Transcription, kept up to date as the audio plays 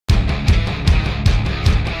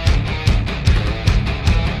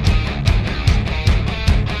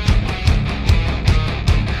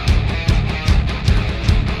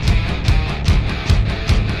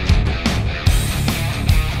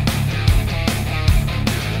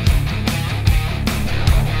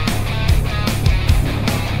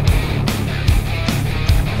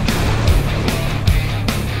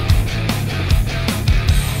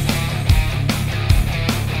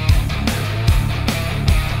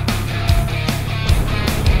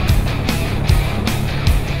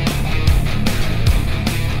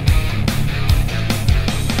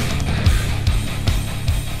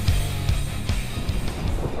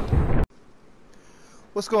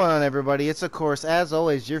What's going on, everybody? It's, of course, as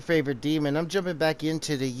always, your favorite demon. I'm jumping back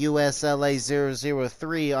into the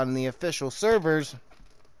USLA003 on the official servers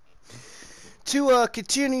to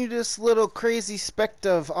continue this little crazy spect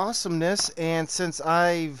of awesomeness. And since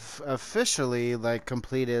I've officially,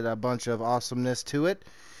 completed a bunch of awesomeness to it,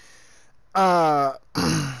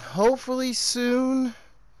 hopefully soon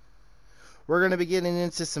we're going to be getting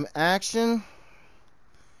into some action.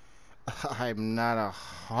 I'm not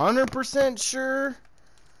 100% sure,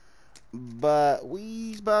 but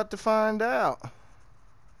we's about to find out.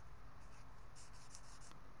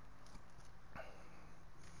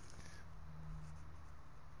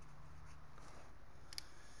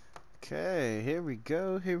 Okay, here we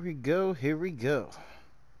go, here we go, here we go.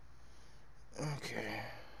 Okay.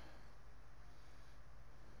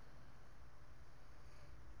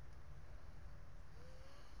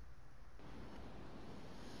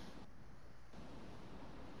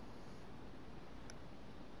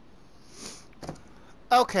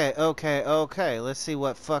 Okay. Let's see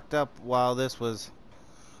what fucked up while this was...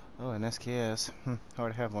 Oh, an SKS. I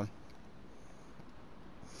already have one.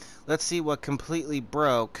 Let's see what completely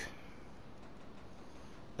broke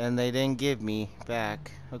and they didn't give me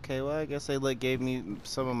back. Okay, well, I guess they gave me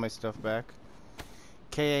some of my stuff back.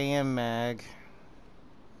 KAM mag.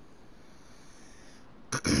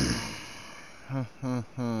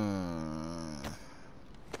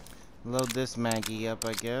 Load this Maggie up,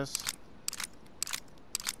 I guess.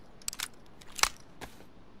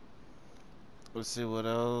 Let's see what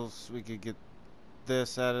else we could get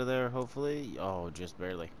this out of there, hopefully. Oh, just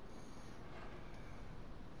barely.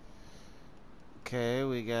 Okay,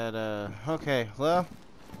 we got okay, well,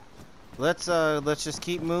 let's just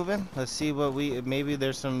keep moving. Let's see what maybe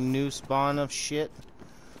there's some new spawn of shit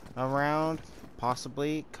around,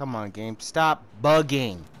 possibly. Come on, game, stop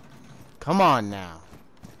bugging. Come on now.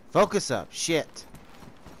 Focus up. Shit.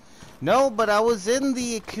 No, but I was in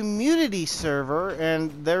the community server, and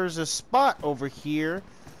there's a spot over here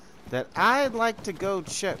that I'd like to go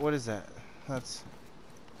check. What is that? That's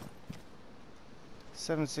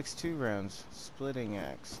 7.62 rounds. Splitting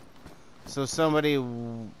axe. So somebody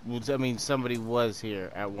was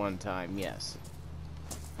here at one time, yes.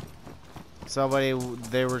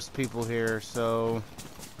 There was people here, so...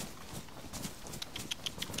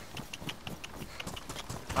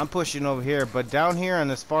 I'm pushing over here, but down here on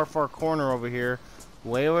this far corner over here,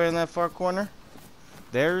 way over in that far corner,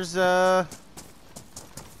 there's there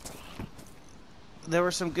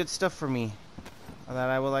was some good stuff for me that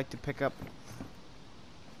I would like to pick up.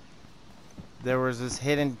 There was this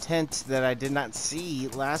hidden tent that I did not see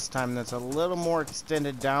last time that's a little more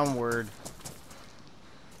extended downward.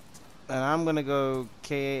 And I'm gonna go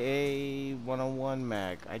KAA 101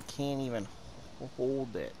 mag. I can't even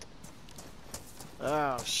hold it.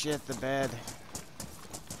 Oh shit, the bed.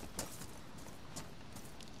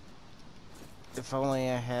 If only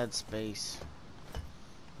I had space.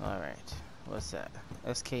 Alright, what's that?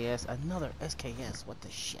 SKS, another SKS, what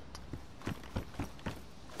the shit?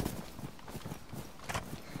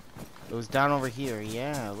 It was down over here,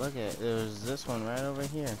 yeah, look at it. There was this one right over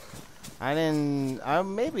here.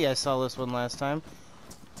 Maybe I saw this one last time.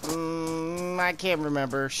 I can't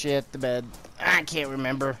remember. Shit, the bed. I can't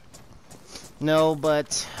remember. No,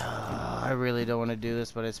 but I really don't want to do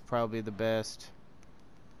this, but it's probably the best.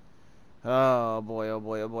 Oh boy, oh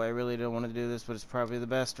boy, oh boy. I really don't want to do this, but it's probably the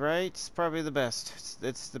best, right? It's probably the best.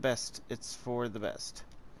 It's the best. It's for the best.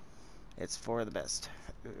 It's for the best.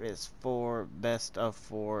 It's for best of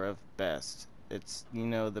four of best. It's, you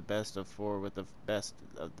know, the best of four with the best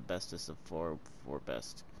of the bestest of four for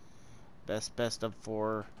best. Best of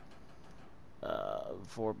four.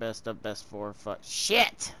 For best of best four.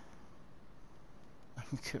 Shit!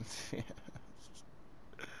 I'm confused.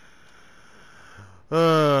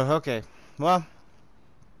 Okay. Well.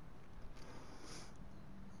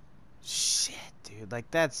 Shit, dude. Like,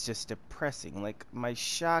 that's just depressing. Like, my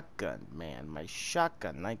shotgun, man. My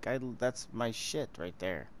shotgun. Like, that's my shit right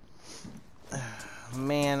there.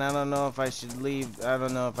 Man, I don't know if I should leave. I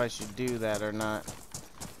don't know if I should do that or not.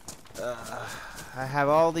 I have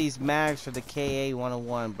all these mags for the KA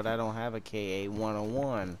 101, but I don't have a KA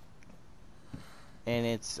 101. And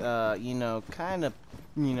it's, you know, kind of,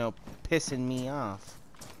 you know, pissing me off.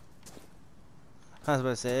 I was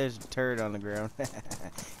about to say, there's a turd on the ground.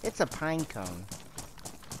 It's a pine cone.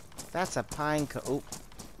 That's a pine cone. Oh,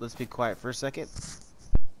 let's be quiet for a second.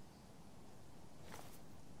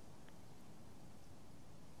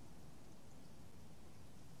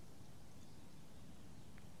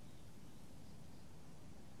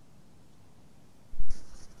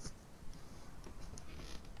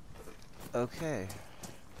 Okay.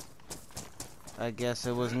 I guess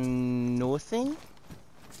it was nothing.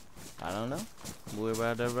 I don't know. We're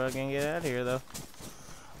about to fucking get out of here, though.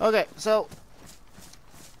 Okay, so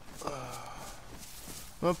I'm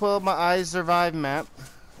gonna pull up my I Survive map,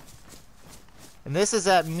 and this is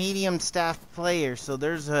at medium staff player, so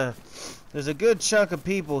there's a good chunk of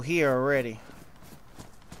people here already.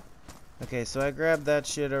 Okay, so I grabbed that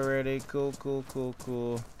shit already. Cool, cool, cool,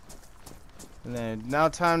 cool. And then now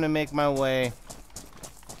time to make my way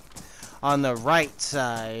on the right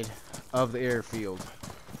side of the airfield.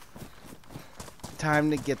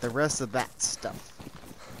 Time to get the rest of that stuff.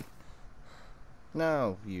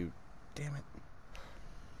 No, you... Damn it.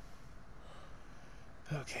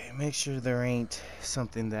 Okay, make sure there ain't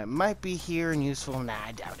something that might be here and useful. Nah,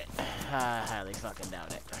 I doubt it. I highly fucking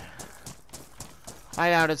doubt it.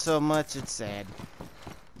 I doubt it so much, it's sad.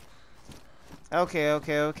 Okay,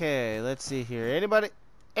 okay, okay. Let's see here. Anybody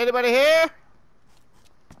here?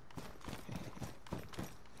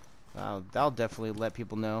 I'll definitely let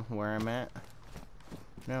people know where I'm at.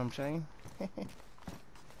 You know what I'm saying?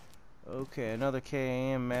 Okay, another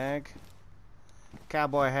KAM mag.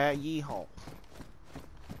 Cowboy hat, yeehaw.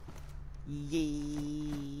 Yeehaw.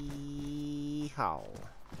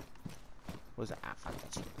 What's that? Ah, fuck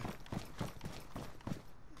that shit.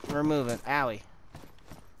 We're moving. Owie.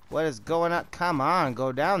 What is going on? Come on,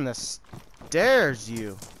 go down the stairs,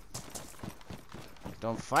 you.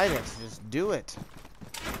 Don't fight it. Just do it.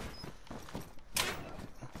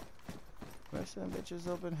 Rest of them bitches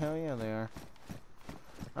open? Hell yeah, they are.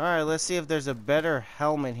 Alright, let's see if there's a better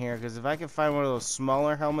helmet here. Because if I can find one of those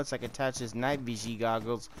smaller helmets, I can attach his night vision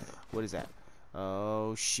goggles. What is that?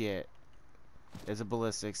 Oh, shit. It's a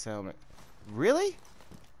ballistics helmet. Really?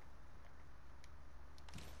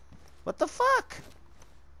 What the fuck?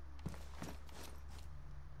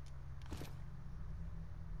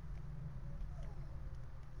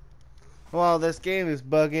 Well, this game is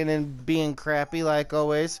bugging and being crappy like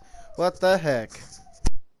always. What the heck?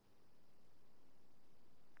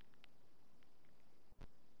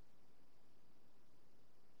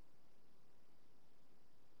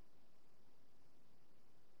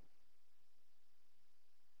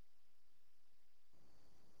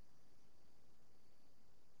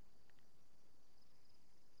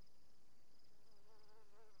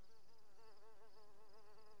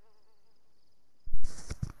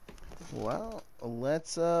 Well,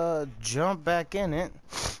 let's jump back in it.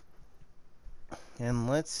 And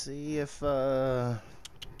let's see if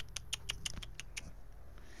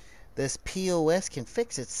this POS can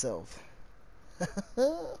fix itself.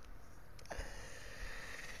 I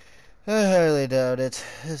highly doubt it.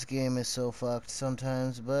 This game is so fucked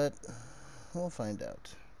sometimes, but we'll find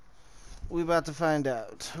out. We about to find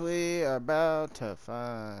out. We are about to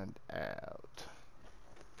find out.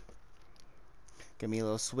 Give me a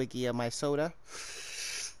little swiggy of my soda.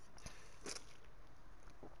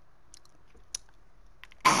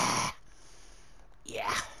 Ah,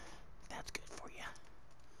 yeah, that's good for you.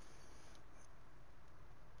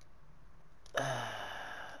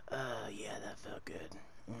 Yeah, that felt good.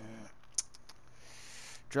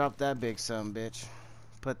 Drop that big son bitch.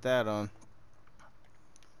 Put that on.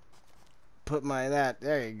 Put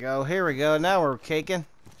there you go. Here we go. Now we're caking.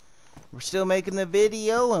 We're still making the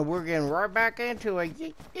video and we're getting right back into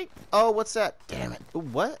it. Oh, what's that? Damn it. Ooh,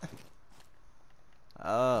 what?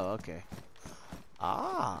 Oh, okay.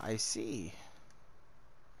 Ah, I see.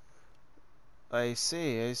 I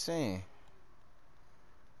see.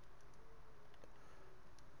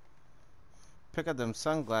 Pick up them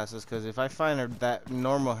sunglasses, because if I find that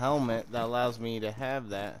normal helmet that allows me to have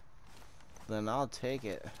that, then I'll take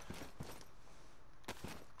it.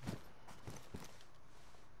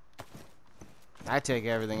 I take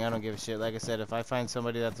everything. I don't give a shit. Like I said, if I find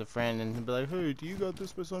somebody that's a friend and be like, hey, do you got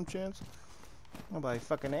this by some chance? I'll be like,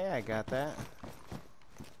 fucking A, I got that.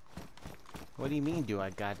 What do you mean, do I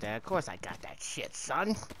got that? Of course I got that shit,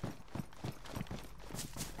 son.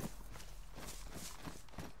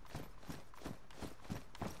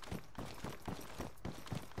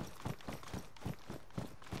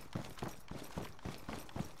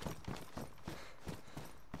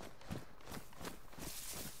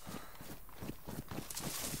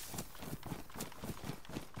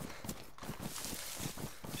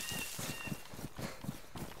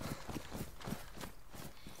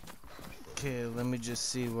 Okay, let me just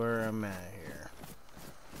see where I'm at here.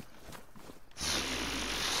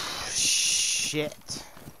 Shit.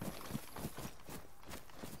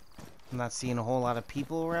 I'm not seeing a whole lot of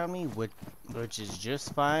people around me, which is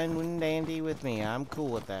just fine and dandy with me. I'm cool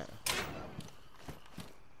with that.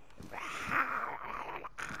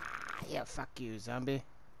 Yeah, fuck you, zombie.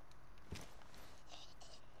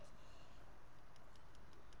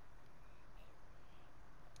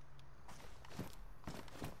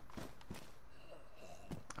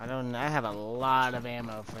 I have a lot of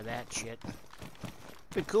ammo for that shit.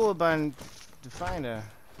 Be cool to find the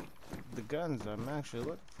guns I'm actually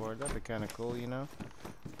looking for. That'd be kind of cool, you know.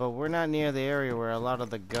 But we're not near the area where a lot of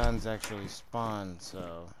the guns actually spawn,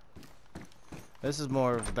 so this is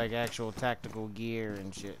more of like actual tactical gear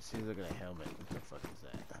and shit. See, look at the helmet. What the fuck is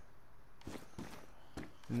that?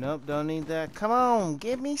 Nope, don't need that. Come on,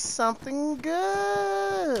 give me something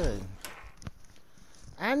good.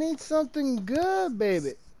 I need something good,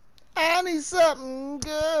 baby. I need something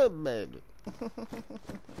good, baby.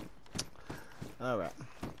 Alright.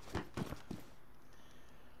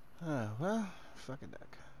 Well, fuck a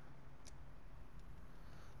duck.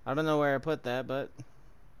 I don't know where I put that, but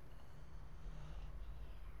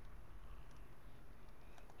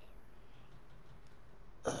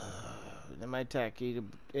in my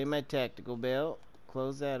tactical belt.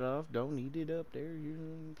 Close that off. Don't need it up there. You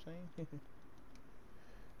know what I'm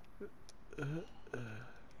saying?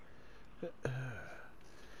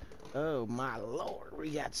 Oh my lord,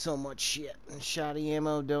 we got so much shit. Shoddy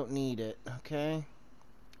ammo, don't need it. Okay.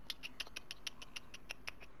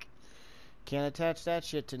 Can't attach that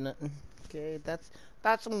shit to nothing. Okay, that's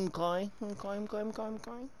okay.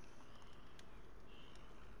 Okay.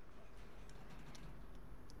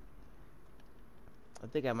 I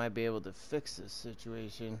think I might be able to fix this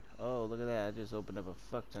situation. Oh, look at that. I just opened up a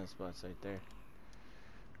fuck ton of spots right there.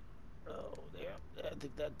 Oh, there. I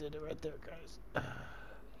think that did it right there, guys.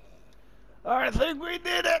 I think we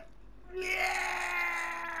did it!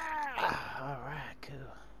 Yeah! Alright, cool.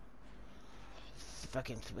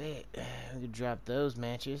 Fucking sweet. We could drop those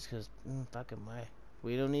matches, because fucking why?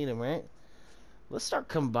 We don't need them, right? Let's start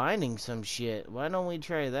combining some shit. Why don't we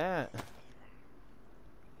try that?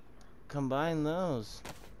 Combine those.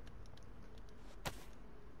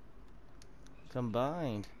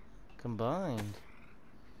 Combined.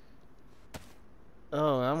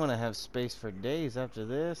 Oh, I'm gonna have space for days after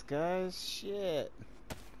this, guys. Shit.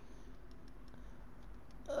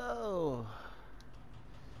 Oh.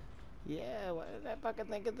 Yeah, why did I fucking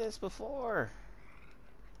think of this before?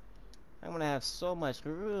 I'm gonna have so much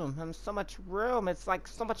room. So much room. It's like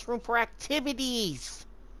so much room for activities.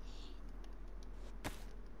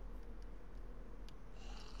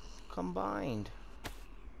 Combined.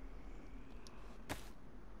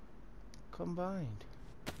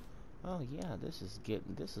 Oh yeah, this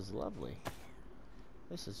is lovely.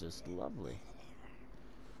 This is just lovely.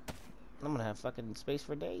 I'm gonna have fucking space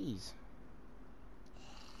for days.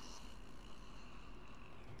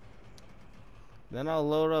 Then I'll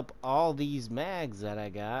load up all these mags that I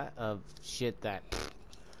got of shit that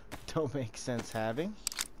don't make sense having.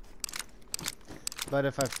 But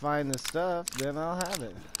if I find the stuff, then I'll have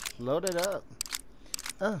it. Load it up.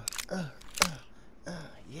 Yeah. Oh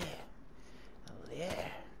yeah.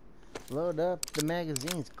 Load up the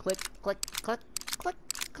magazines. Click, click, click, click,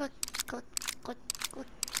 click, click, click, click,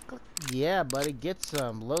 click. Yeah, buddy, get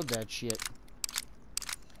some. Load that shit.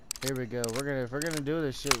 Here we go. If we're gonna do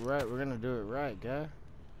this shit right, we're gonna do it right, guy.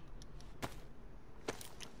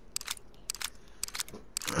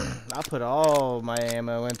 I'll put all my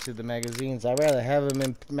ammo into the magazines. I'd rather have them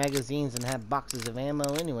in magazines and have boxes of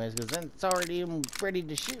ammo anyways, because then it's already ready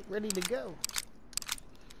to shoot, ready to go.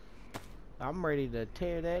 I'm ready to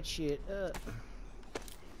tear that shit up.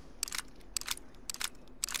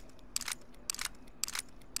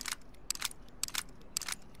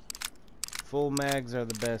 Full mags are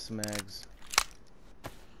the best mags.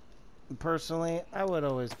 Personally, I would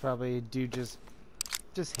always probably do just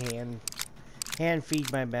hand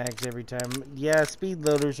feed my bags every time. Yeah, speed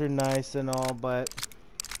loaders are nice and all, but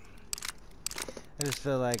I just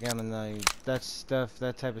feel like, I don't know,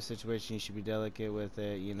 that type of situation, you should be delicate with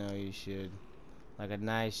it, you know, you should, like a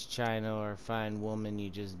nice china or a fine woman, you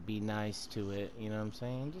just be nice to it, you know what I'm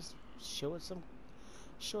saying? Just show it some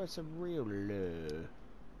real love.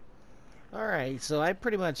 Alright, so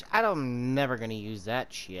I'm never gonna use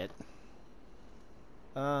that shit.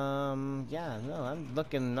 Yeah, no, I'm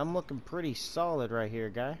looking pretty solid right here,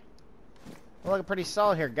 guy. I'm looking pretty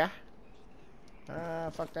solid here, guy.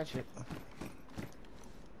 Fuck that shit.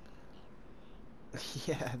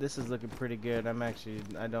 Yeah, this is looking pretty good. I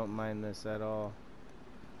don't mind this at all.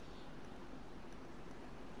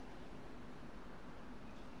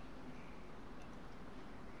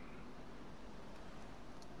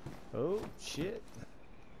 Oh, shit.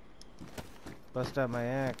 Bust out my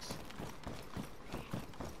axe.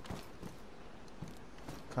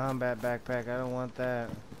 Combat backpack, I don't want that.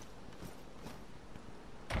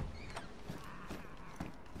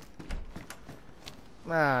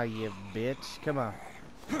 Ah, you bitch. Come on.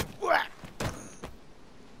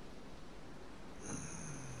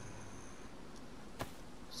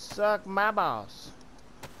 Suck my balls.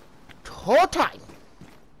 Whole time.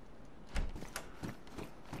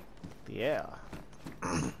 Yeah.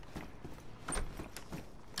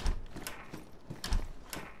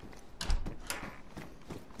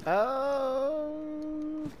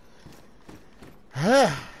 Oh.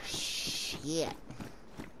 Shit.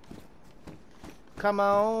 Come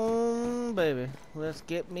on, baby. Let's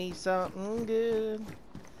get me something good.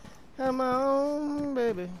 Come on,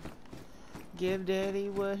 baby. Give daddy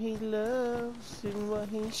what he loves and what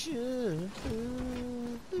he should.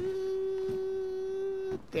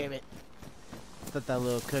 Damn it. Thought that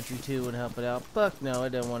little country tune would help it out. Fuck no,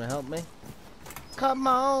 it didn't want to help me. Come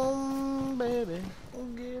on, baby.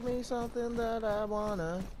 Give me something that I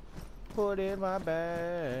wanna put in my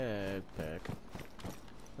backpack.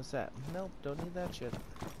 What's that? Nope, don't need that shit.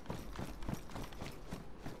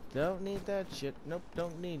 Don't need that shit. Nope,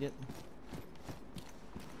 don't need it.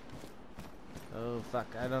 Oh, fuck.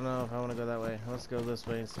 I don't know if I want to go that way. Let's go this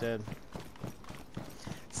way instead.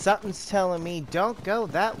 Something's telling me don't go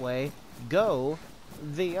that way. Go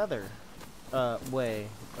the other way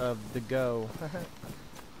of the go.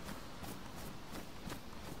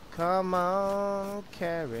 Come on,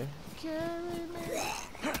 carry me.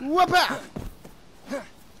 Whoop-ah!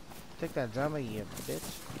 Take that zombie, you bitch.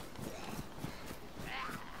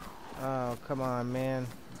 Oh, come on, man.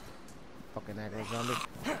 Fucking aggro zombie.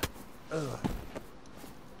 Ugh.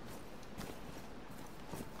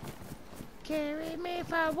 Carry me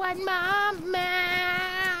for one moment.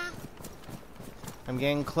 I'm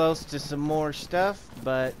getting close to some more stuff,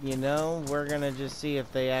 but you know, we're gonna just see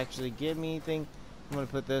if they actually give me anything. I'm gonna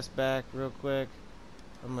put this back real quick.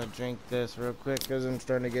 I'm gonna drink this real quick because I'm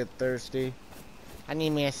starting to get thirsty. I need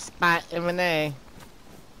me a spot M&A.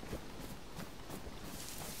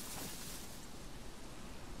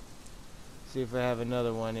 See if I have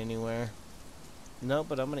another one anywhere. Nope,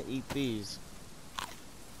 but I'm gonna eat these.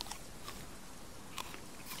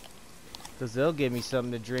 Because they'll give me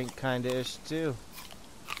something to drink kinda-ish too.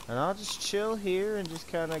 And I'll just chill here and just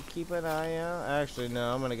kind of keep an eye out. Actually,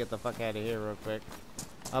 no, I'm gonna get the fuck out of here real quick.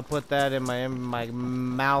 I'll put that in my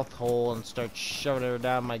mouth hole and start shoving it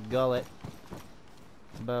down my gullet.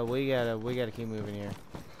 But we gotta keep moving here.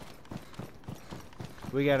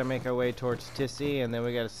 We gotta make our way towards Tissy, and then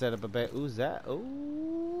we gotta set up a bed. Ooh's that?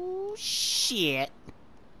 Oh shit!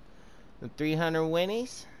 The 300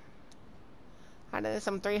 winnies. Are there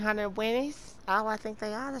some 300 winnies? Oh, I think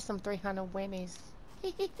they are. There's some 300 winnies.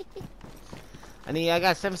 I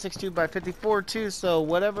got 7.62 by 54 too, so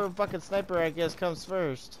whatever fucking sniper I guess comes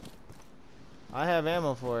first. I have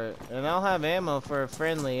ammo for it. And I'll have ammo for a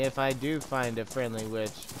friendly if I do find a friendly,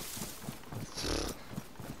 which...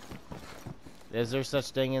 Is there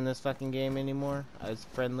such thing in this fucking game anymore as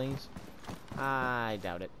friendlies? I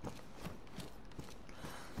doubt it.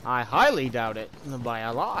 I highly doubt it. By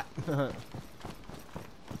a lot.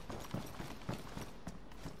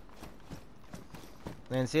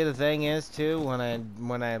 And see, the thing is too, when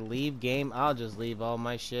I leave game, I'll just leave all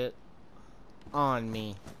my shit on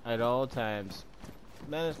me at all times.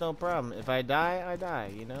 Then it's no problem. If I die, I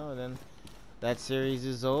die, you know. And then that series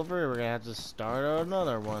is over. We're gonna have to start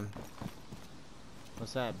another one.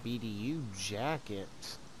 What's that? BDU jacket.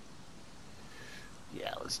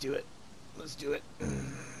 Yeah, let's do it. Let's do it.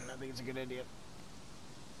 I think it's a good idea.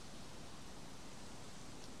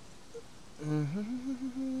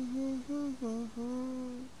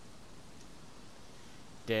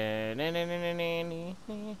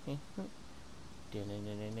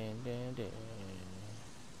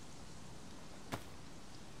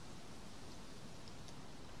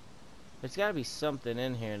 There's gotta be something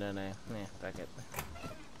in here, don't I? Yeah, fuck it.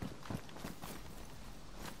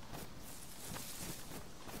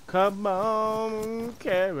 Come on,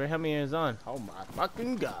 carry. How many is on? Oh my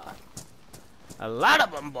fucking god. A lot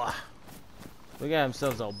of them, boy. We got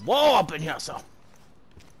ourselves a wall up in here, so.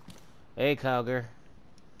 Hey, Cowger.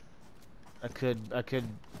 I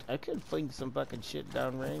could fling some fucking shit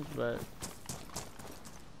downrange, but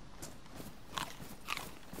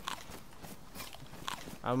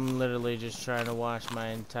I'm literally just trying to watch my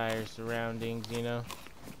entire surroundings, you know.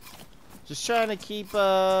 Just trying to keep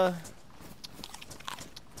just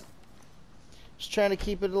trying to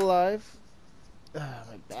keep it alive.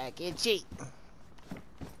 My back itchy.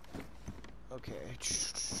 Okay.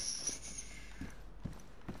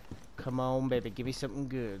 Come on, baby. Give me something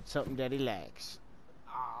good. Something daddy likes.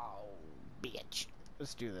 Oh, bitch.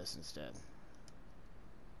 Let's do this instead.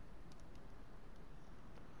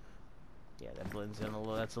 Yeah, that blends in a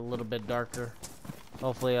little. That's a little bit darker.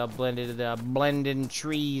 Hopefully I'll blend in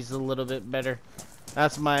trees a little bit better.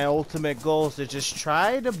 That's my ultimate goal, is to just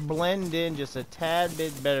try to blend in just a tad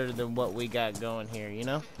bit better than what we got going here, you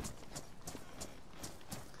know?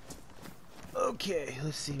 Okay,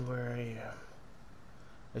 let's see where I am.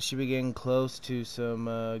 I should be getting close to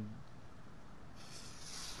some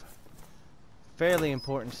fairly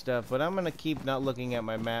important stuff, but I'm gonna keep not looking at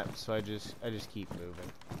my map, so I just keep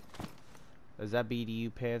moving. Is that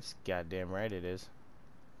BDU pants? Goddamn right it is.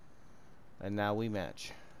 And now we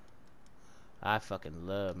match. I fucking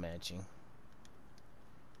love matching.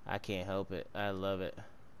 I can't help it. I love it.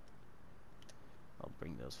 I'll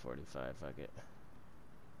bring those 45, fuck it.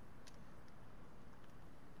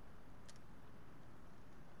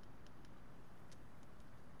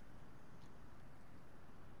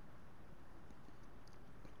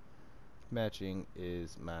 Matching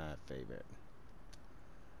is my favorite.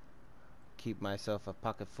 Keep myself a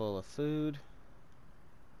pocket full of food.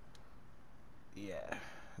 Yeah.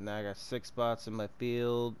 Now I got 6 spots in my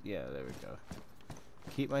field. Yeah, there we go.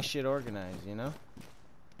 Keep my shit organized, you know?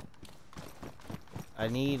 I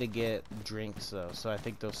need to get drinks though, so I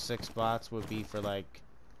think those 6 spots would be for like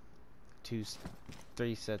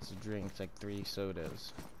 3 sets of drinks, like 3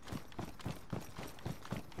 sodas.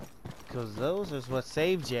 Because those is what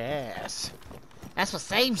saves your ass. That's what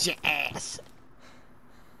saves your ass.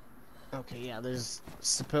 Okay, yeah, there's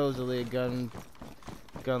supposedly a gun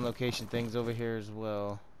location things over here as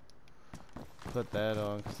well. Put that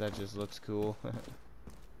on because that just looks cool. What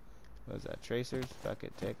is that? Tracers? Fuck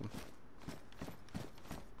it, take them.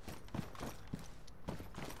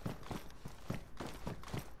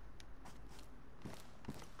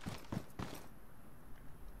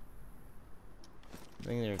 I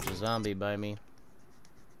think there's a zombie by me.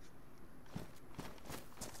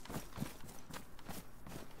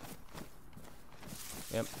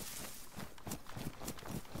 Yep.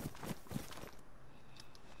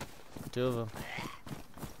 2 of them.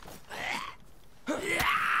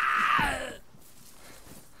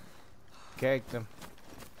 Caked him.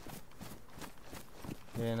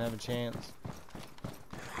 He didn't have a chance.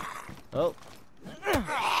 Oh.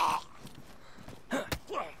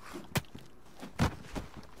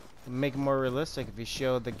 Make it more realistic if you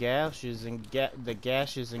show the gashes and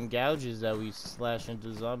gouges that we slash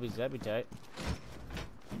into zombies. That'd be tight.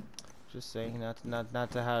 Just saying,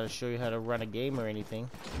 not to how to show you how to run a game or anything.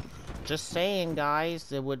 Just saying,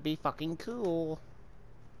 guys, it would be fucking cool.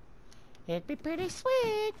 It'd be pretty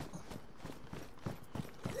sweet.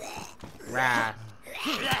 Rah.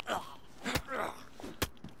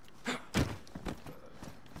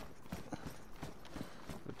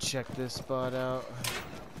 Check this spot out.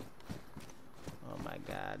 Oh my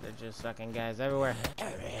god, they're just fucking guys everywhere.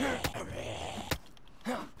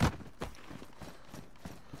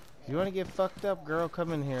 If you want to get fucked up, girl,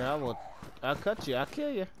 come in here. I'll cut you. I'll kill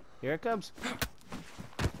you. Here it comes.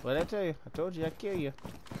 What'd I tell you? I told you I'd kill you.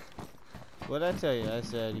 What'd I tell you? I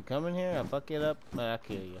said, you come in here, I'll fuck it up, but I'll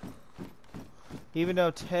kill you. Even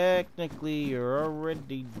though technically you're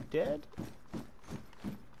already dead.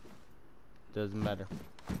 Doesn't matter.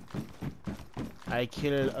 I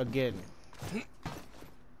kill again.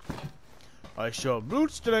 I show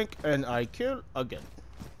blood stink and I kill again.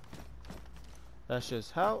 That's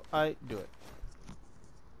just how I do it.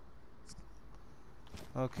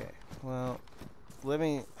 Okay, well,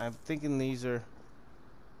 I'm thinking these are...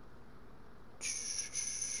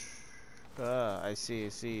 I see.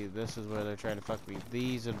 This is where they're trying to fuck me.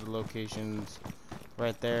 These are the locations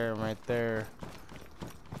right there and right there.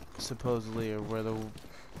 Supposedly are where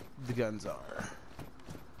the guns are.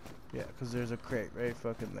 Yeah, because there's a crate right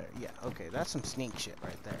fucking there. Yeah, okay, that's some sneak shit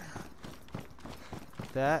right there.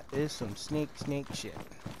 That is some sneak shit.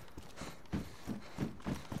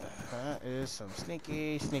 That is some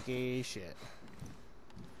sneaky shit.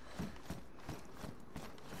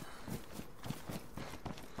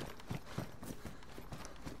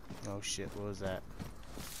 Oh shit, what was that?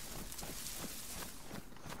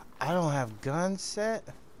 I don't have gun set?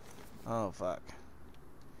 Oh fuck.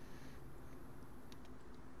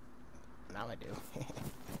 Now I do.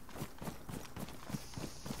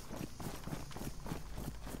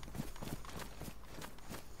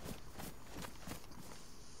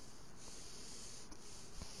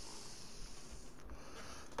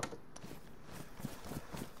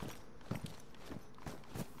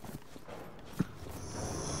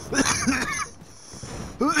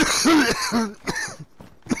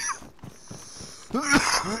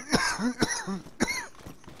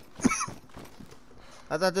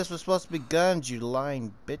 I thought this was supposed to be guns, you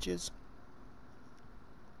lying bitches.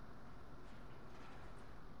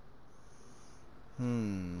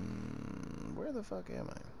 Where the the fuck am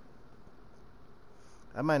I?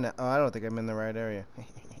 I might not. Oh, I don't think I'm in the right area.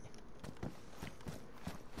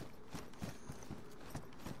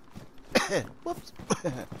 Whoops.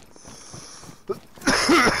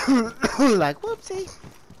 Like, whoopsie.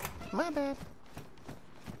 My bad.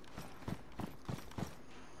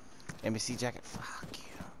 NBC jacket. Fuck you.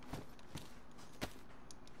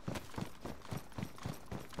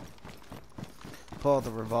 Pull out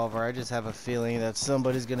the revolver. I just have a feeling that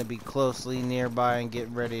somebody's gonna be closely nearby and get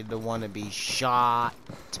ready to want to be shot.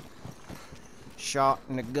 Shot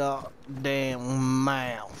in the goddamn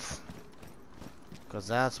mouth. Cause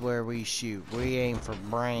that's where we shoot. We aim for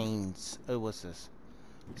brains. Oh, what's this?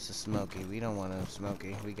 It's a Smoky. We don't want a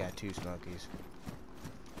Smoky. We got 2 Smokies.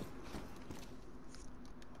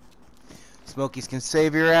 Smokies can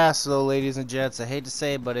save your ass though, ladies and gents. I hate to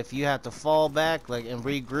say it, but if you have to fall back like and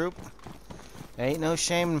regroup, ain't no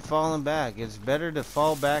shame in falling back. It's better to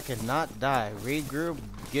fall back and not die. Regroup,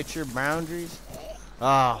 get your boundaries.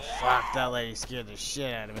 Oh, fuck, that lady scared the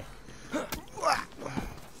shit out of me.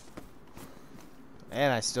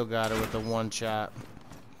 And I still got her with the 1 shot.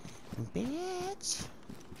 Bitch.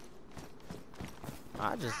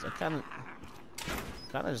 I kind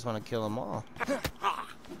of just want to kill them all.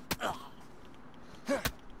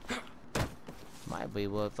 Might be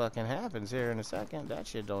what fucking happens here in a second. That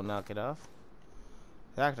shit don't knock it off.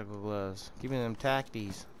 Tactical gloves. Give me them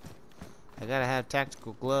tacties. I gotta have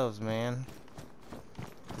tactical gloves, man.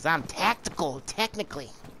 Cause I'm tactical, technically.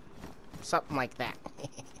 Something like that.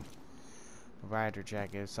 Rider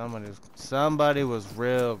jacket. Somebody was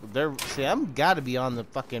real. See, I'm gotta be on the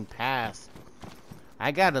fucking path.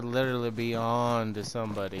 I gotta literally be on to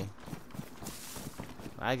somebody.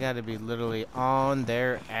 I gotta be literally on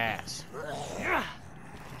their ass.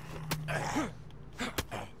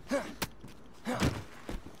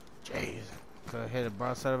 Jeez. Could have hit a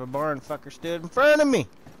broadside of a barn. Fucker stood in front of me.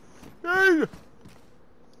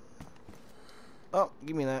 Oh,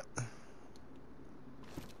 give me that.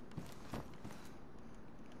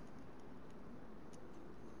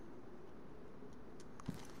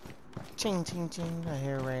 Ching, ching, ching. I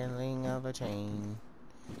hear rattling of a chain.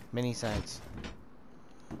 Mini sights.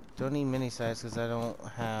 Don't need mini sights because I don't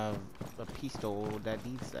have a pistol that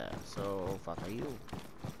needs that. So, fuck you.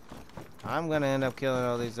 I'm gonna end up killing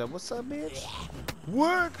all these up. What's up, bitch?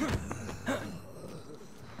 Work!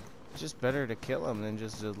 Just better to kill them than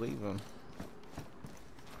just to leave them.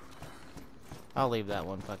 I'll leave that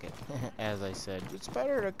one, fuck it. As I said, it's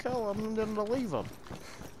better to kill them than to leave them.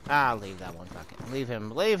 I'll leave that one, fuck it.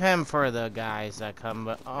 Leave him for the guys that come,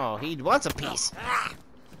 but oh, he wants a piece.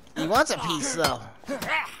 He wants a piece, though.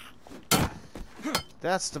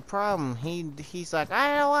 That's the problem. He's like,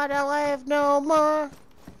 I don't want to live no more.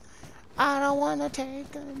 I don't want to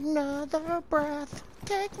take another breath.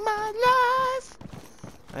 Take my life.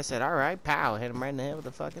 I said, alright, pow. Hit him right in the head with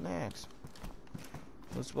a fucking axe.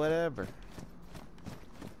 It's whatever.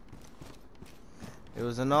 It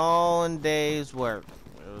was an all in day's work.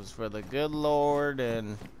 It was for the good Lord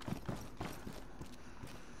and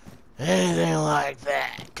anything like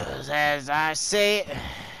that. Because as I say it,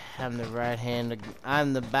 I'm the right hand.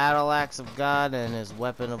 I'm the battle axe of God and his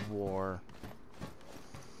weapon of war.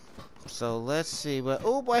 So let's see. But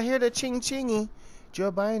oh, I hear the ching chingy.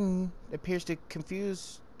 Joe Biden appears to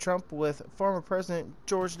confuse Trump with former President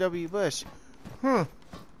George W. Bush.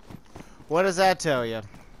 What does that tell you?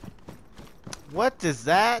 What does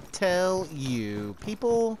that tell you,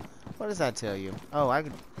 people? What does that tell you? Oh, I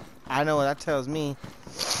know what that tells me.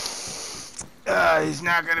 He's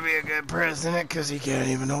not gonna be a good president because he can't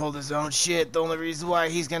even hold his own shit. The only reason why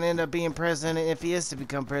he's gonna end up being president, if he is to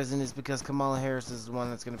become president, is because Kamala Harris is the one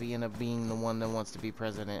that's gonna end up being the one that wants to be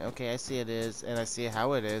president. Okay, I see it is, and I see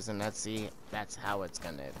how it is, and that's how it's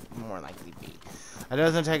gonna more likely be. It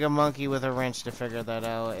doesn't take a monkey with a wrench to figure that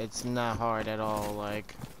out. It's not hard at all.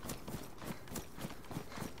 Like,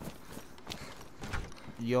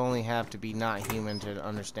 you only have to be not human to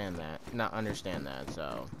understand that.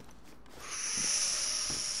 So.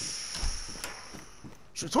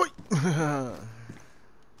 Shit's sweet!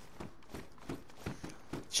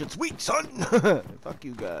 Shit's sweet, son! Fuck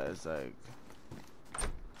you guys, like...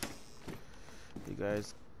 You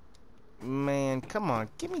guys... Man, come on,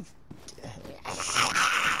 give me...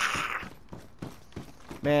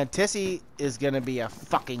 Man, Tissy is gonna be a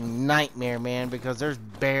fucking nightmare, man, because there's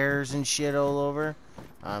bears and shit all over.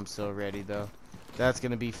 I'm so ready, though. That's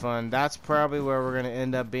gonna be fun. That's probably where we're gonna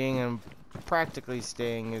end up being, and practically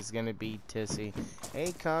staying is gonna be Tissy.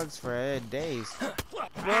 8 cogs for Dayz.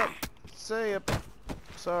 Well, see ya.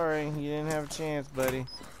 Sorry, you didn't have a chance, buddy.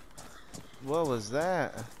 What was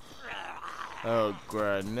that? Oh,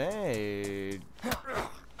 grenade.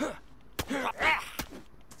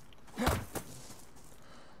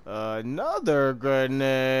 Another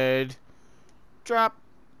grenade. Drop.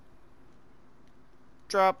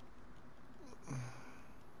 Drop.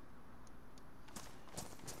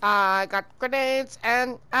 I got grenades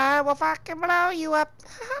and I will fucking blow you up.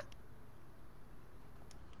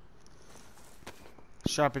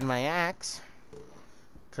 Sharpen my axe.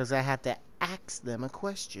 Because I have to ask them a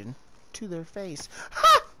question to their face.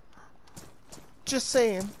 Ha! Just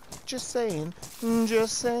saying. Just saying.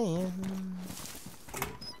 Just saying.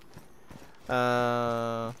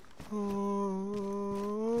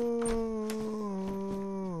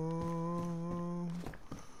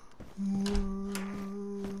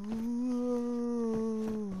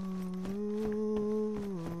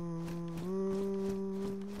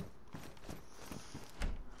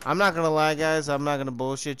 I'm not gonna lie, guys. I'm not gonna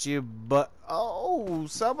bullshit you, but oh,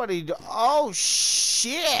 oh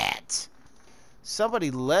shit!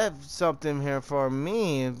 Somebody left something here for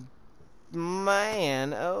me,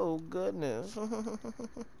 man. Oh goodness,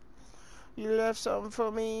 you left something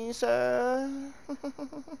for me, sir.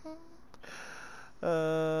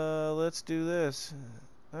 Let's do this.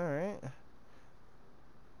 All right.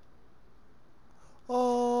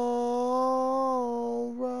 Alrighty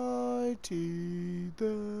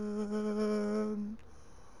then.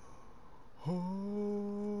 Alrighty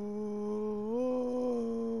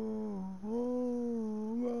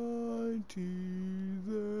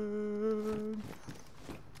then.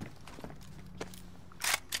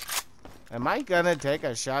 Am I gonna take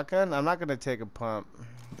a shotgun? I'm not gonna take a pump.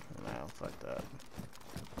 No, fuck that.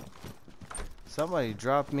 Somebody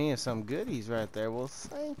dropped me some goodies right there. Well,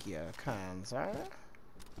 thank you, cons, alright?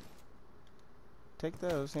 Take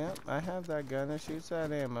those, yep. I have that gun that shoots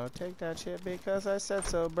that ammo. Take that shit because I said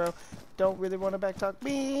so, bro. Don't really want to backtalk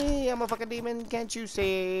me. I'm a fucking demon, can't you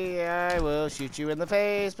see? I will shoot you in the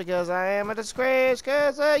face because I am a disgrace.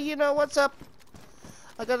 Cause, you know what's up.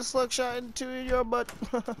 I got a slug shot into your butt.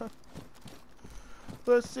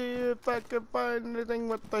 Let's see if I can find anything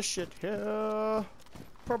with the shit here.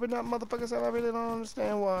 Probably not, motherfuckers, and I really don't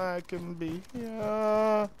understand why I can be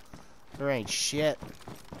here. There ain't shit.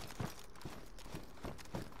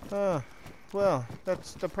 Well,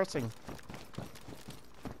 that's depressing.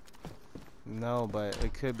 No, but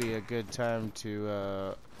it could be a good time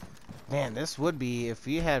to, man, this would be, if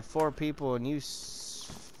you had 4 people and you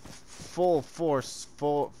full force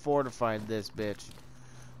fortified this bitch.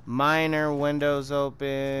 Minor windows open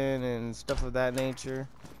and stuff of that nature.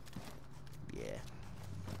 Yeah.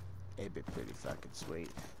 It'd be pretty fucking sweet.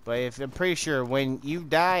 But if I'm pretty sure when you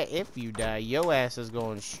die, if you die, your ass is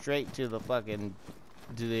going straight to the fucking,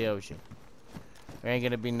 to the ocean. There ain't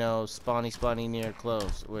gonna be no spawny near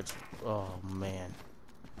close, which, oh man,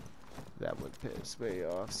 that would piss me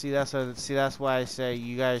off. See, that's why I say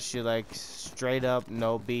you guys should like straight up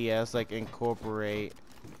no BS, like incorporate.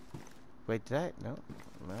 Wait, did I? No,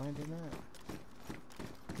 I did not.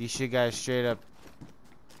 You should guys straight up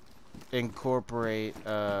incorporate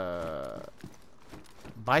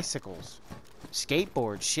bicycles,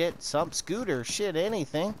 skateboard, shit, some scooter, shit,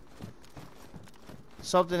 anything.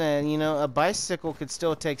 Something that, you know, a bicycle could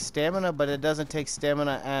still take stamina, but it doesn't take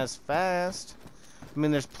stamina as fast. I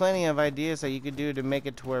mean, there's plenty of ideas that you could do to make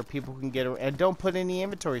it to where people can get, and don't put any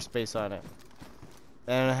inventory space on it.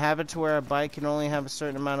 And have it to where a bike can only have a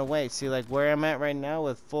certain amount of weight. See, like where I'm at right now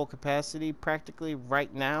with full capacity, practically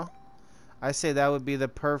right now, I say that would be the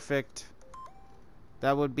perfect,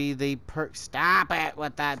 stop it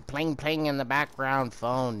with that pling pling in the background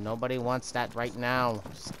phone. Nobody wants that right now.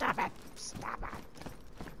 Stop it. Stop it.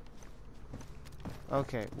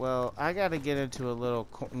 Okay, well, I gotta get into a little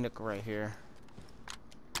nook right here.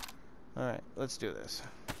 Alright, let's do this.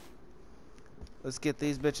 Let's get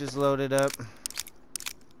these bitches loaded up.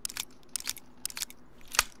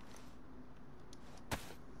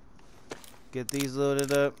 Get these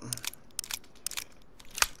loaded up.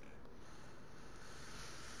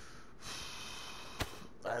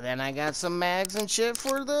 And then I got some mags and shit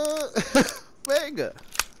for the Vega.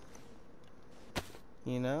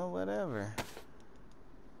 You know, whatever.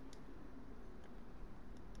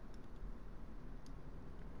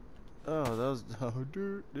 Oh, those, oh,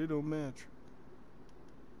 dude, they don't match.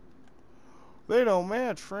 They don't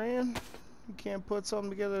match, friend. You can't put something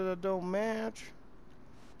together that don't match.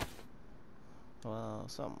 Well,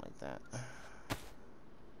 something like that.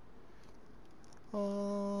 Alrighty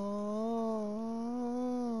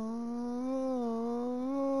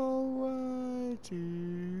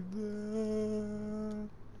then.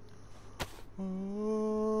 Alrighty.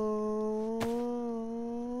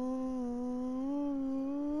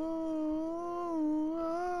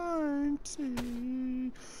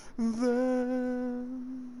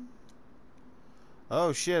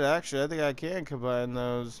 Oh shit, actually, I think I can combine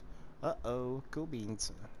those. Uh-oh, cool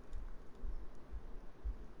beans.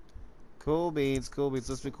 Cool beans, cool beans.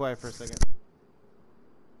 Let's be quiet for a second.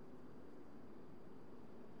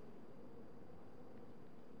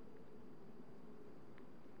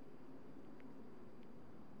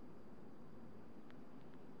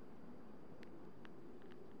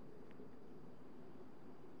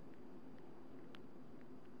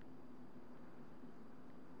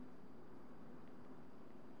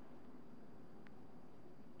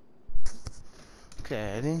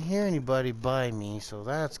 Okay, I didn't hear anybody by me, so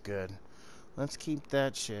that's good. Let's keep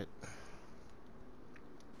that shit.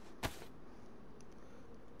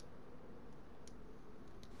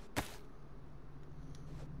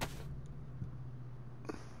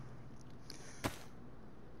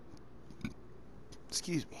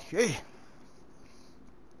 Excuse me. Hey!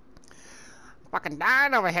 Fucking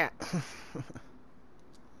dying over here!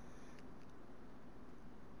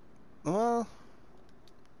 Well...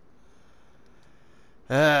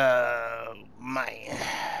 Oh, man.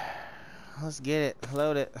 Let's get it.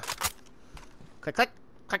 Load it. Click, click!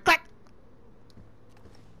 Click, click!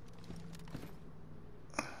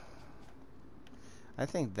 I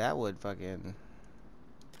think that would fucking...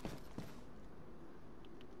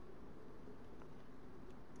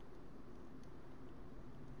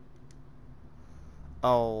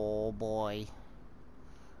 Oh, boy.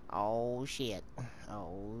 Oh, shit.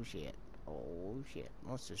 Oh, shit. Oh, shit.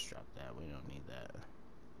 Let's just drop that. We don't need that.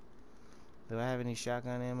 Do I have any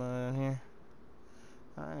shotgun ammo in here?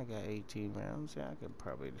 I got 18 rounds. Yeah, I could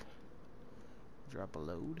probably drop a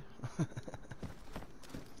load. I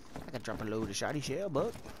could drop a load of shotty shell,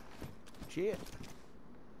 buck. Shit.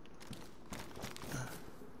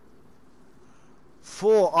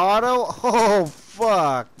 Full auto? Oh,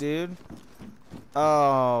 fuck, dude.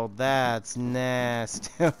 Oh, that's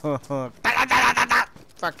nasty.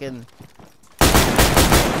 Fucking.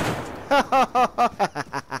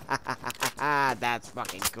 That's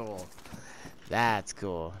fucking cool. That's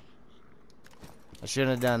cool. I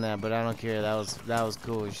shouldn't have done that, but I don't care. That was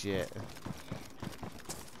cool as shit.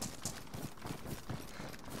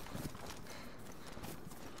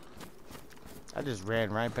 I just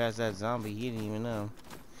ran right past that zombie. He didn't even know.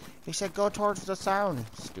 He said, "Go towards the sound."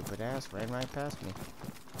 Stupid ass ran right past me.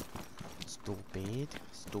 Stupid.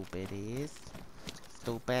 Stupid ass.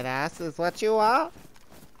 Stupid ass is what you are.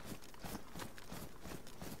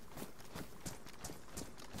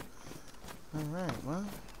 Alright, well.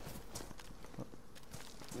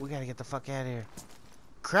 We gotta get the fuck out of here.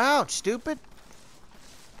 Crouch, stupid!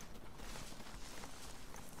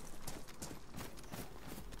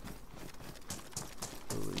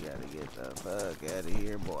 We gotta get the fuck out of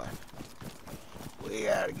here, boy. We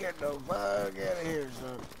gotta get the fuck out of here,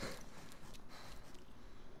 son.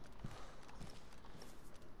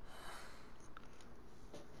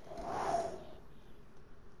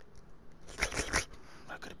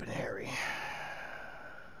 That could have been hairy.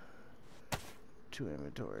 To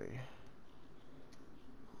inventory.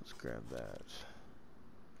 Let's grab that.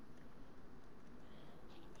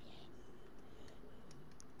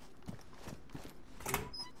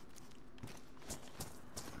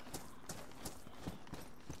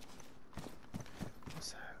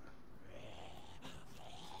 What's that?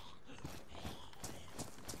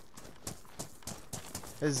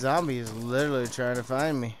 This zombie is literally trying to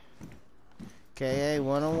find me. KA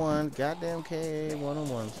 101. Goddamn KA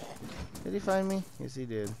 101s. Did he find me? Yes, he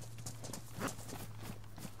did.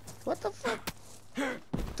 What the fuck?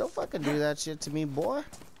 Don't fucking do that shit to me, boy.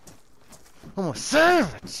 I'm a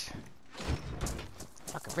savage.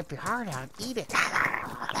 Fucking rip your heart out. Eat it.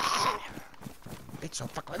 Bitch,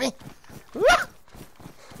 don't fuck with me.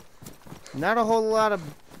 Not a whole lot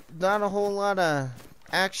of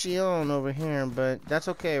action over here, but that's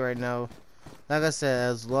okay right now. Like I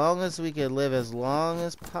said, as long as we can live as long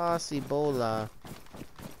as possible.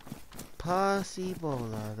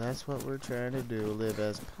 That's what we're trying to do. Live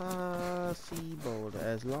as possible.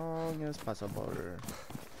 As long as possible.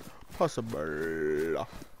 Possible.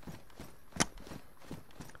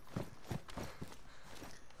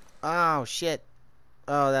 Oh, shit.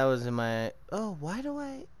 Oh, that was in my... Oh, why do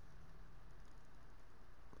I...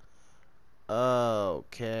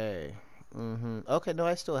 Okay. Okay, no,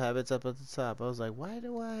 I still have it. It's up at the top. I was like, why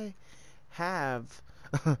do I have...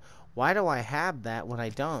 Why do I have that when I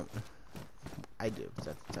don't? I do. It's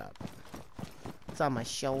at the top. It's on my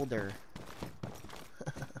shoulder.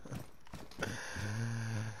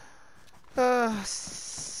 Oh,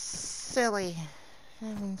 silly.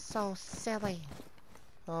 I'm so silly.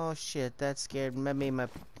 Oh shit, that scared me. My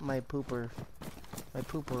pooper. My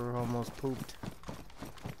pooper almost pooped.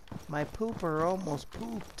 My pooper almost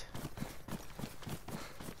pooped.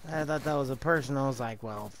 I thought that was a person. I was like,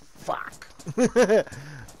 well, fuck. I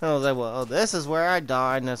was like, well, this is where I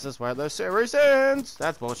died, and this is where the series ends.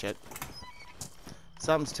 That's bullshit.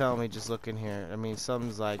 Something's telling me just look in here. I mean,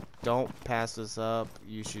 something's like, don't pass this up.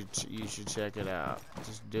 You should check it out.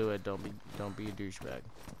 Just do it. Don't be a douchebag.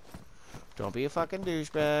 Don't be a fucking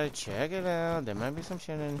douchebag. Check it out. There might be some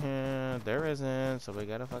shit in here. There isn't, so we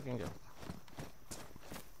gotta fucking go.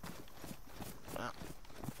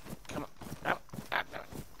 Come on.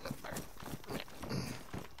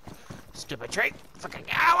 Stupid trick. Fucking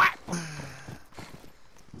what?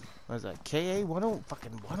 What is that? KA 10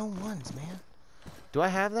 fucking 101s, man. Do I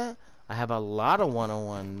have that? I have a lot of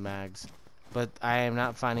 101 mags, but I am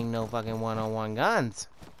not finding no fucking 101 guns.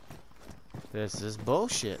 This is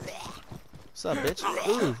bullshit. What's up, bitch?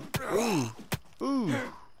 Ooh. Ooh.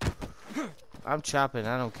 I'm chopping.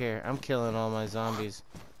 I don't care. I'm killing all my zombies.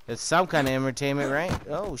 It's some kind of entertainment, right?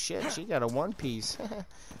 Oh, shit. She got a 1-piece.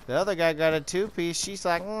 The other guy got a 2-piece. She's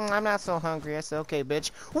like, I'm not so hungry. I said, okay, bitch.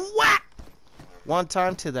 What? One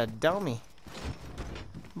time to the dummy.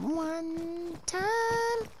 One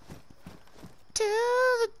time to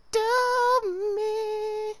the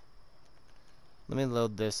dummy. Let me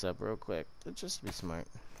load this up real quick. Just to be smart.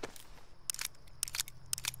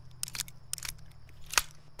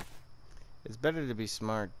 It's better to be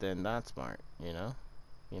smart than not smart, you know?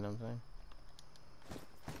 You know what I'm saying?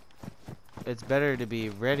 It's better to be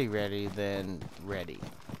ready than ready.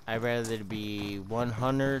 I'd rather be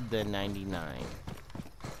 100 than 99.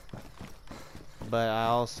 But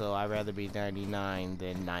I'd rather be 99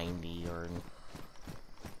 than 90, or,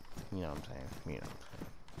 you know what I'm saying? You know what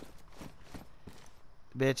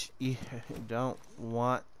I'm saying. Bitch, you don't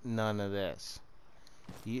want none of this.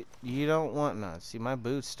 You don't want none. See, my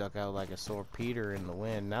boots stuck out like a sore Peter in the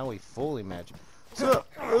wind. Now we fully match. So,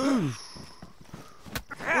 ooh,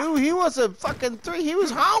 he was a fucking 3. He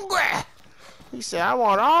was hungry. He said, I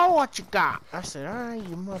want all what you got. I said, all right,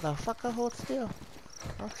 you motherfucker, hold still.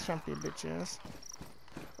 I'll chump your bitch ass.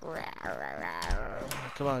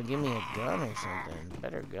 Come on, give me a gun or something.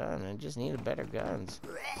 Better gun. I just need a better guns.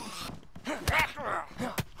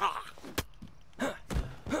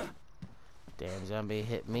 Damn zombie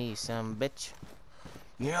hit me, some bitch.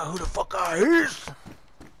 You know who the fuck I is?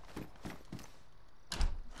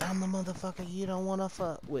 I'm the motherfucker you don't wanna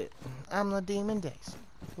fuck with. I'm the Demondaeys.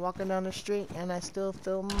 Walking down the street and I still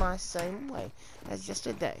feel my same way as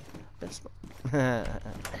yesterday.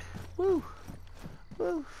 Woo.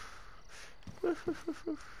 Woo. Woo.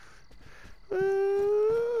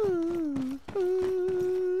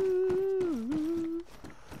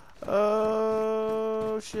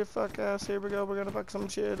 Oh shit, fuck ass. Here we go. We're gonna fuck some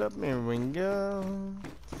shit up. Here we go.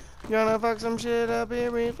 Gonna fuck some shit up.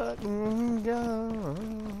 Here we fucking go.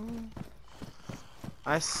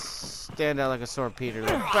 I stand out like a sore Peter.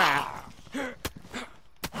 Like, bah!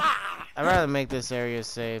 I'd rather make this area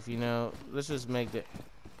safe, you know. Let's just make it.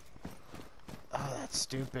 Oh, that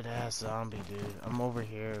stupid ass zombie, dude. I'm over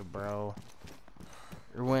here, bro.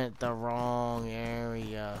 You went the wrong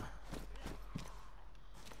area.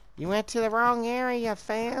 You went to the wrong area,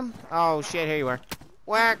 fam. Oh, shit, here you are.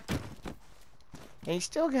 Whack! And you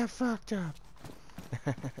still got fucked up.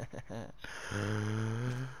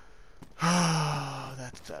 Oh,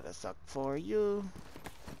 that's gotta suck for you.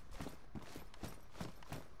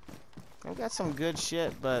 I've got some good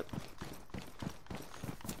shit, but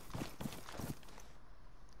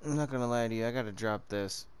I'm not gonna lie to you. I gotta drop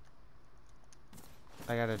this.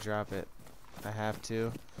 I gotta drop it. I have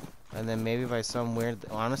to. And then maybe by some weird...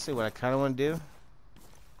 Honestly, what I kind of want to do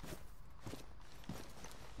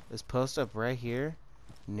is post up right here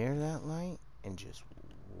near that light and just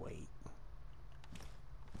wait.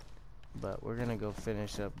 But we're gonna go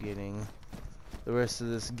finish up getting the rest of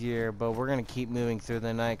this gear. But we're gonna keep moving through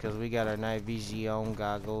the night because we got our night vision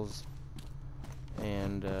goggles.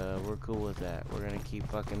 And we're cool with that. We're gonna keep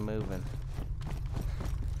fucking moving.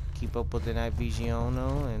 Keep up with the night vision,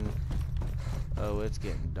 and... Oh, it's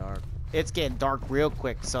getting dark. It's getting dark real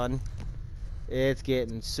quick, son. It's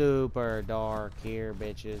getting super dark here,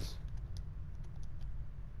 bitches.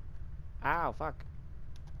 Ow, fuck.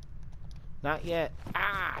 Not yet.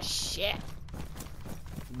 Ah, shit.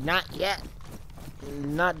 Not yet.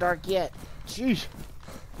 Not dark yet. Jeez.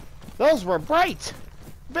 Those were bright.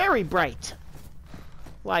 Very bright.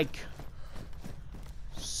 Like,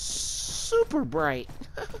 super bright.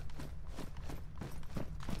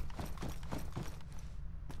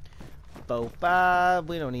 4-5.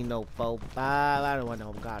 We don't need no 4-5. I don't want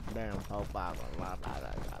no goddamn 4-5.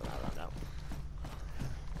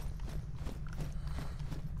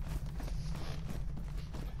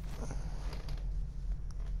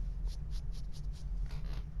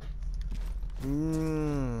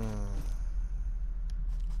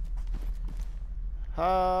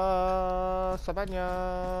 Sabanya.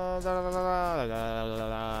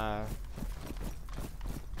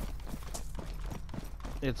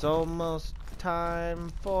 It's almost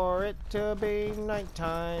time for it to be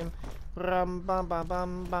nighttime. Rum bum bum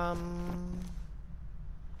bum bum.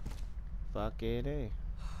 Fuck it, eh?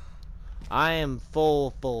 I am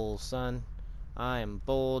full, son. I am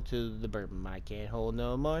full to the brim. I can't hold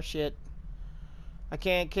no more shit. I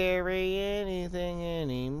can't carry anything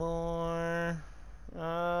anymore.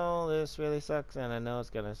 Oh, this really sucks, and I know it's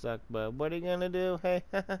gonna suck, but what are you gonna do? Hey,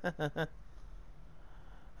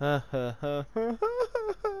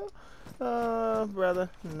 oh, brother,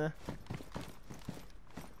 nah.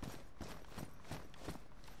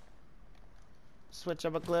 Switch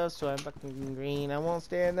up a glove so I'm fucking green. I won't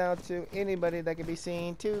stand out to anybody that can be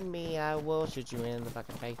seen. To me, I will shoot you in the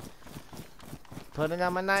fucking face. Putting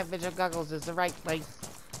on my night vision goggles is the right place.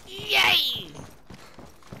 Yay!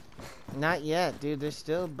 Not yet, dude. They're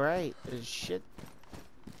still bright as shit.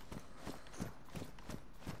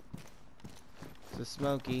 It's a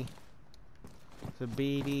smoky. It's a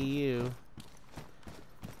BDU.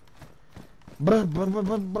 Oh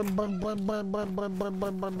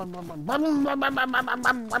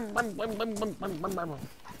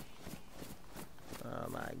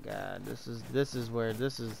my god, this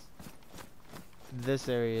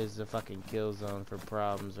area is the fucking kill zone for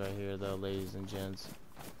problems right here though, ladies and gents.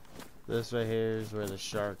 This right here is where the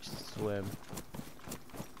sharks swim.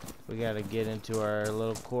 We gotta get into our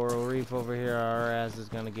little coral reef over here. Our ass is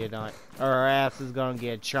gonna get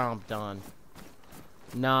chomped on.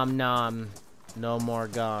 Nom nom. No more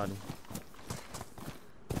gone.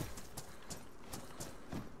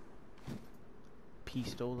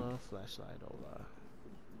 Pistola, flashlight-ola.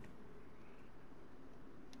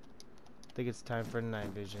 I think it's time for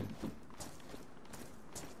night vision.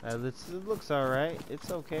 It looks alright.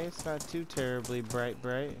 It's okay. It's not too terribly bright.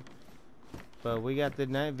 But we got the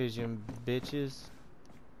night vision, bitches.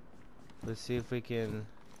 Let's see if we can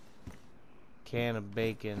can of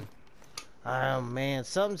bacon. Oh man,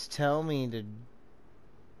 something's telling me to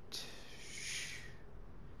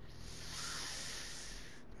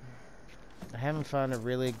I haven't found a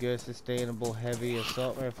really good sustainable heavy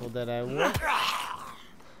assault rifle that I want.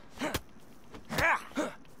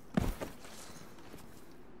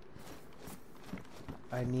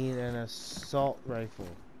 I need an assault rifle.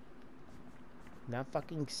 Not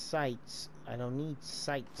fucking sights. I don't need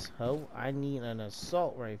sights, ho. I need an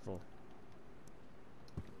assault rifle.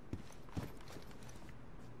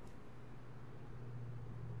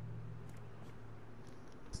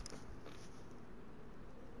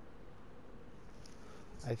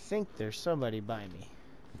 I think there's somebody by me.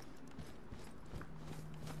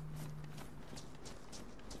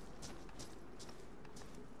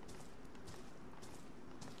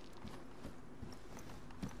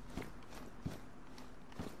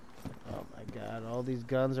 Oh my god, all these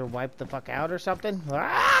guns are wiped the fuck out or something?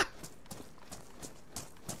 Ah!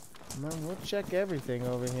 Man, we'll check everything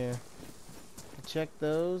over here. Check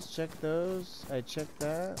those, I checked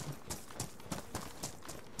that.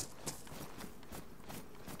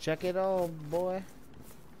 Check it all, boy.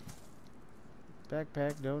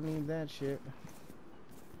 Backpack, don't need that shit.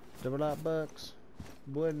 Double out bucks.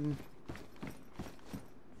 Wooden.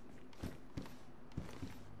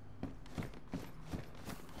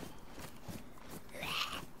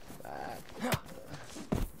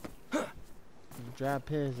 Drop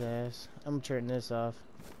his ass. I'm turning this off.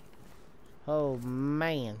 Oh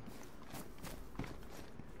man.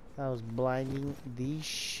 That was blinding the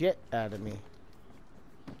shit out of me.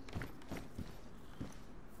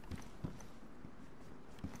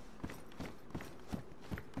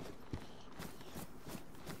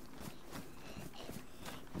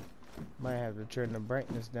 Might have to turn the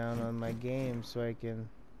brightness down on my game so I can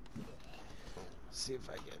see if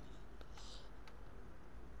I can.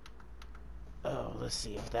 Oh, let's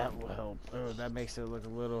see if that will help. Oh, that makes it look a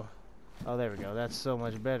little. Oh, there we go. That's so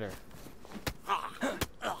much better.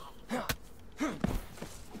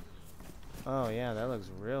 Oh, yeah, that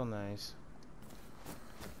looks real nice.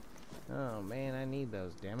 Oh, man, I need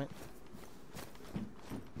those, damn it.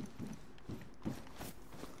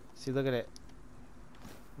 See, look at it.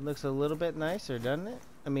 It looks a little bit nicer, doesn't it?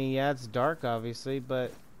 I mean, yeah, it's dark, obviously,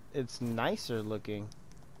 but it's nicer looking.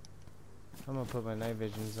 I'm gonna put my night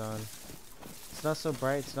visions on. It's not so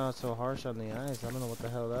bright, it's not so harsh on the eyes. I don't know what the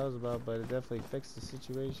hell that was about, but it definitely fixed the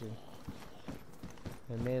situation.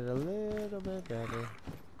 It made it a little bit better.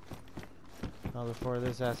 Oh, before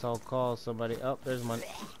this asshole calls somebody. Oh, there's one.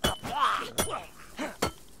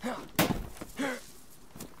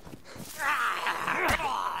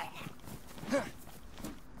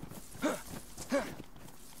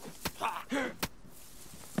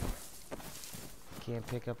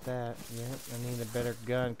 pick up that. Yep, I need a better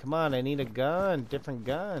gun. Come on, I need a gun. Different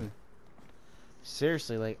gun.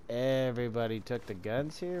 Seriously, like, everybody took the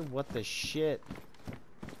guns here? What the shit?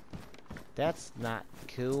 That's not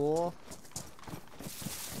cool.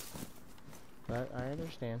 But I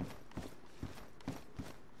understand.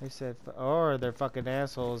 They said, or they're fucking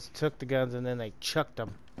assholes, took the guns and then they chucked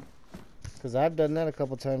them. Because I've done that a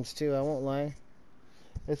couple times too, I won't lie.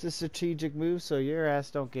 It's a strategic move so your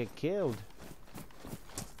ass don't get killed.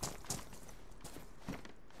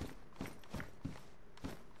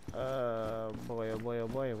 Boy, oh boy, oh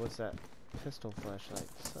boy, what's that? Pistol flashlight,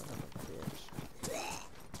 son of a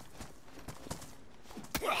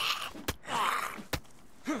bitch.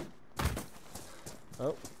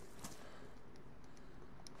 Oh.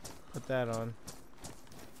 Put that on.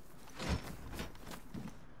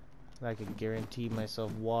 I can guarantee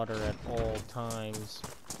myself water at all times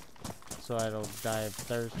so I don't die of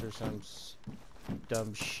thirst or some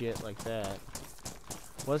dumb shit like that.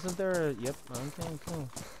 Wasn't there a... Yep, okay, cool.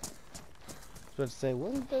 I was about to say,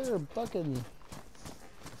 wasn't there a fucking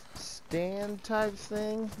stand type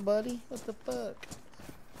thing, buddy? What the fuck?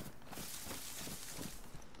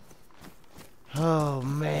 Oh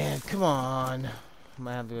man, come on. I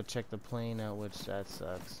might have to go check the plane out, which that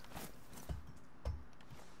sucks.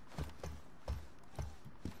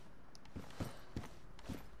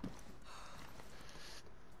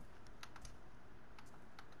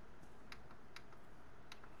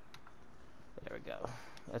 There we go.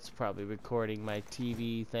 That's probably recording my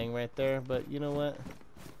TV thing right there, but you know what?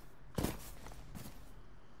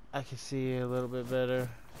 I can see a little bit better.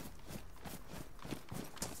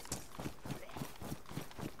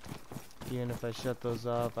 Even if I shut those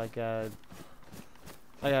off, I got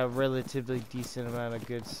a relatively decent amount of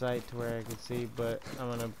good sight to where I can see, but I'm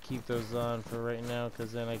gonna keep those on for right now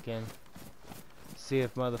because then I can see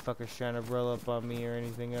if motherfuckers trying to roll up on me or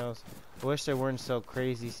anything else. I wish they weren't so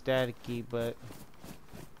crazy staticky, but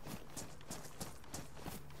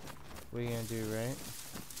what are you gonna do, right?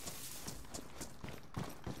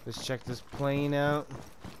 Let's check this plane out.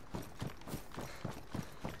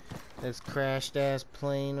 This crashed ass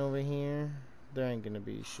plane over here. There ain't gonna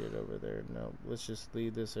be shit over there. No, let's just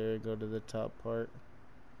leave this area and go to the top part.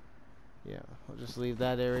 Yeah, I'll just leave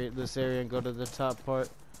that area, this area, and go to the top part.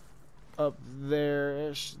 Up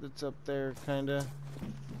there-ish. That's up there, kinda.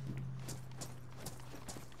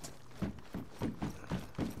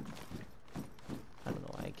 I don't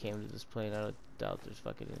know why I came to this plane. I doubt there's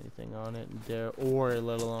fucking anything on it there, or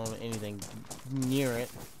let alone anything near it.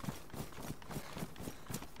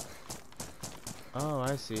 Oh,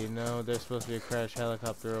 I see. No, there's supposed to be a crash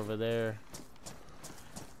helicopter over there.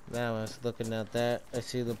 Now I was looking at that. I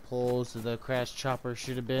see the poles of the crash chopper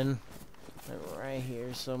should have been right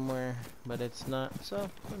here somewhere, but it's not. So,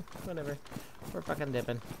 whatever. We're fucking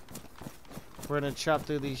dipping. We're gonna chop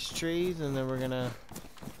through these trees, and then we're gonna...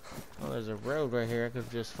 Oh, there's a road right here. I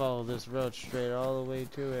could just follow this road straight all the way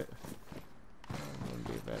to it. That wouldn't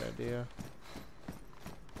be a bad idea.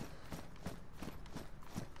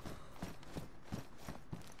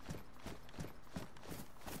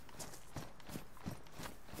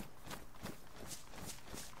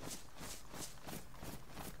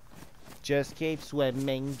 Just keep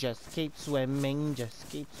swimming, just keep swimming, just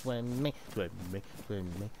keep swimming, swimming,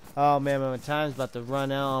 swimming. Oh man, my time's about to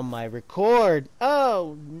run out on my record.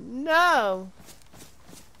 Oh no!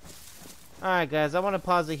 Alright guys, I want to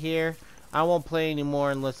pause it here. I won't play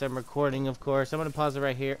anymore unless I'm recording, of course. I'm going to pause it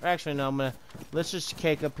right here. Actually, no, let's just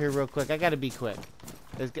cake up here real quick. I gotta be quick.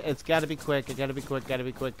 It's gotta be quick, it gotta be quick, gotta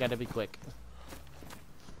be quick, gotta be quick.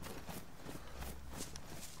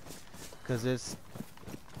 Because this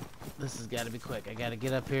has got to be quick. I got to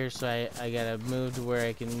get up here, so I got to move to where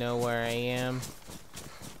I can know where I am.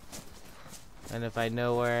 And if I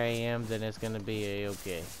know where I am, then it's going to be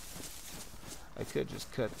a-okay. I could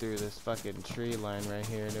just cut through this fucking tree line right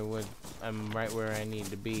here. And I'm right where I need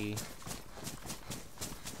to be.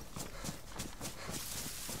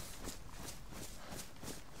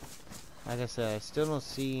 Like I said, I still don't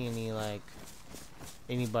see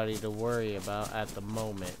anybody to worry about at the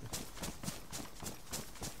moment.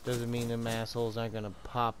 Doesn't mean them assholes aren't gonna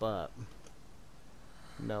pop up.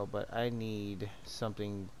 No, but I need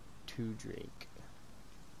something to drink.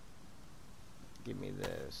 Give me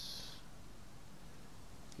this.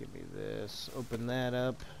 Give me this. Open that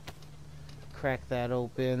up. Crack that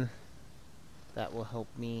open. That will help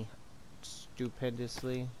me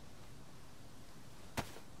stupendously.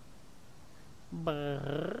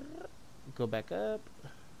 Go back up.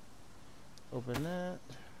 Open that.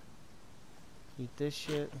 Eat this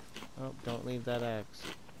shit. Oh, don't leave that axe.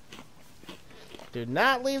 Do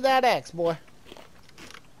not leave that axe, boy.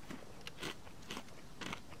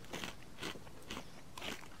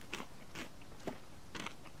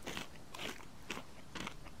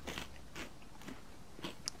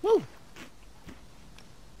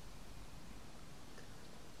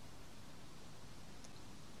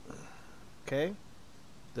 Okay.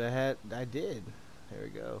 The hat, I did. There we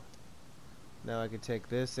go. Now I can take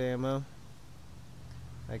this ammo.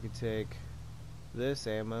 I can take this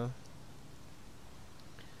ammo.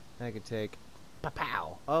 I can take...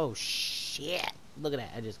 Pow! Oh, shit! Look at that.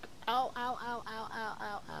 I just... Ow, ow, ow, ow, ow,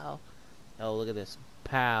 ow, ow. Oh, look at this.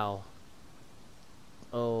 Pow.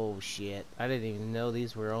 Oh, shit. I didn't even know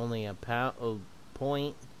these were only a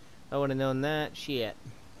point. I would have known that. Shit.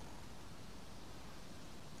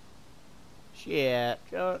 Shit.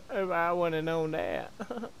 If I would have known that.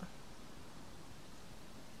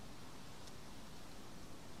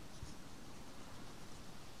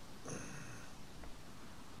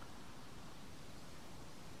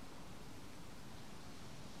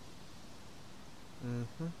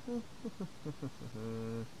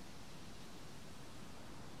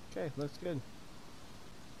 Okay, looks good.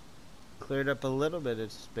 Cleared up a little bit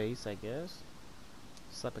of space, I guess.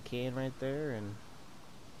 Slap a can right there, and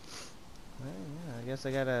well, yeah, I guess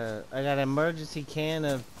I got an emergency can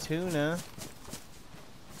of tuna.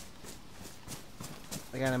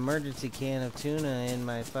 I got an emergency can of tuna in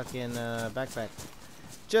my fucking backpack,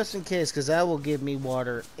 just in case, because that will give me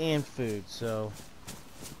water and food. So,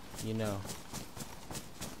 you know.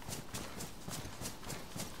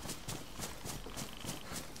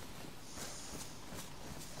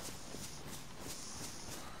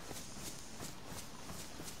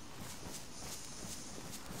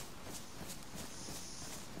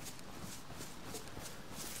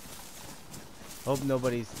 Hope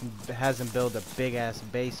nobody hasn't built a big ass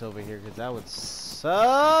base over here, because that would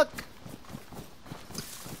suck.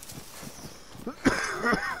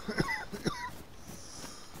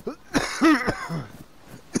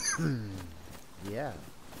 Yeah.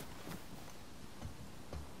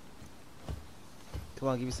 Come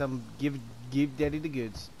on, give me some. Give Daddy the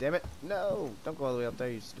goods. Damn it! No, don't go all the way up there,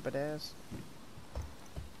 you stupid ass.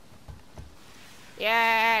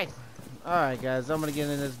 Yay! Alright guys, I'm gonna get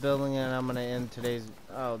in this building and I'm gonna end today's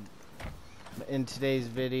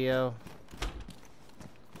video.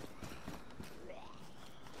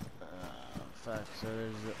 Fuck, so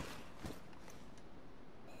there's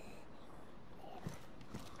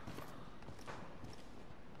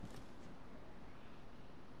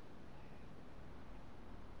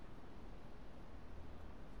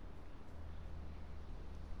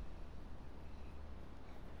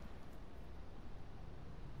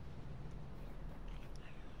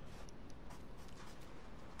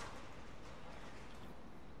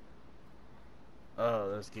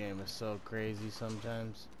oh, this game is so crazy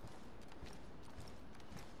sometimes.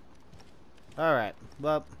 Alright,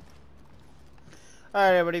 well.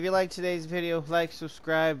 Alright everybody, if you liked today's video, like,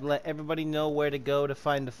 subscribe, let everybody know where to go to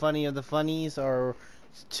find the funny of the funnies, or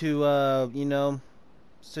to, you know,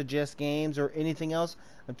 suggest games or anything else.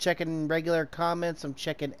 I'm checking regular comments, I'm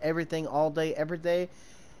checking everything all day, every day.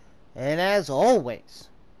 And as always,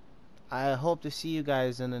 I hope to see you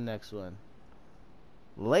guys in the next one.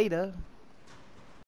 Later.